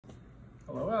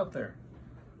Hello out there.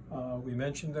 We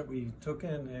mentioned that we took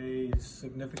in a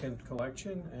significant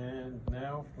collection, and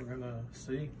now we're going to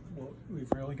see what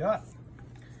we've really got.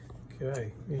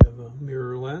 Okay, we have a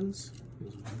mirror lens.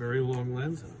 It's a very long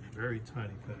lens and a very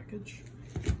tiny package.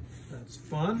 That's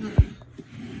fun.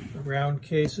 The round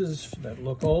cases that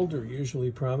look old are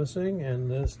usually promising, and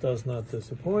this does not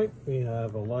disappoint. We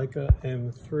have a Leica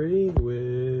M3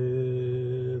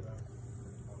 with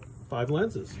 5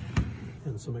 lenses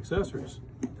and some accessories.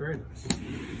 Very nice.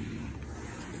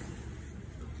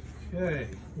 Okay,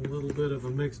 a little bit of a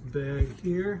mixed bag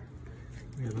here.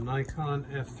 We have a Nikon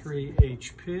F3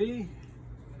 HP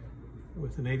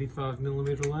with an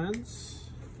 85mm lens,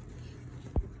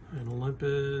 an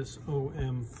Olympus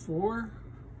OM4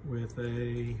 with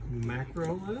a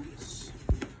macro lens.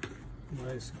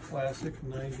 Nice classic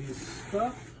 90s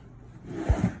stuff.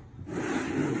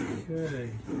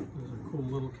 Okay, there's a cool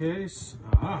little case.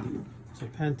 It's a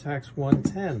Pentax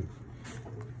 110.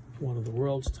 One of the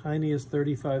world's tiniest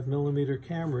 35mm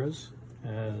cameras,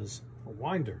 has a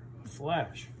winder, a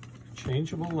flash,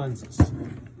 changeable lenses.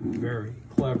 Very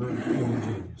clever and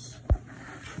ingenious.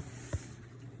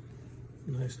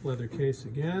 Nice leather case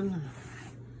again.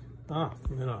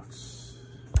 Minox.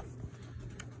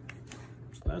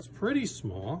 So that's pretty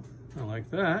small. I like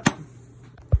that.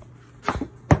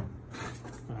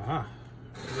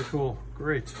 Very cool.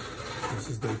 Great. This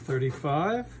is the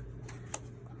 35.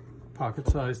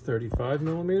 Pocket-sized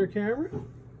 35mm camera.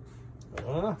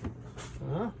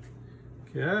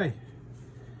 Okay. I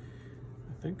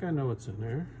think I know what's in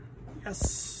there.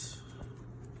 Yes.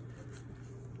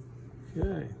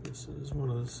 Okay, this is one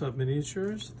of the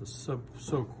sub-miniatures, the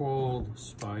so-called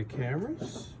spy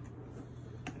cameras.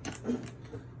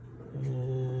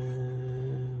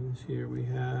 And here we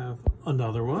have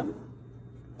another one,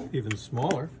 even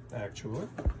smaller, actually.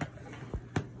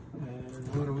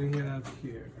 And what do we have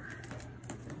here?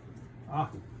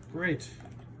 Great.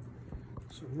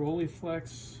 So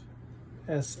Rolleis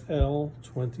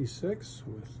SL26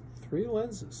 with 3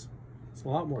 lenses. It's a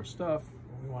lot more stuff,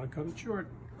 but we want to cut it short.